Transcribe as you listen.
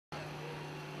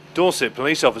Dorset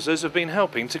police officers have been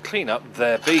helping to clean up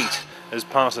their beat. As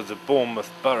part of the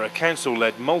Bournemouth Borough Council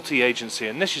led multi-agency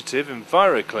initiative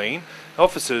EnviroClean,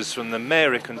 officers from the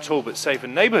Meyrick and Talbot Safe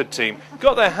and Neighbourhood team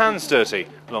got their hands dirty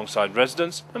alongside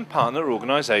residents and partner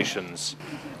organisations.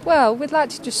 Well, we'd like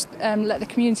to just let the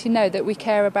community know that we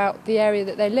care about the area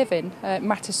that they live in. It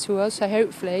matters to us, so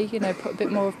hopefully, put a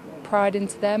bit more pride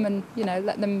into them and,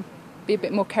 let them be a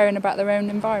bit more caring about their own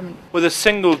environment. With a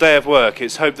single day of work,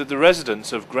 it's hoped that the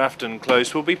residents of Grafton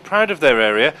Close will be proud of their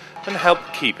area and help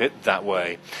keep it that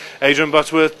way. Adrian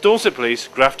Butterworth, Dorset Police,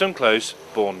 Grafton Close,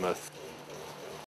 Bournemouth.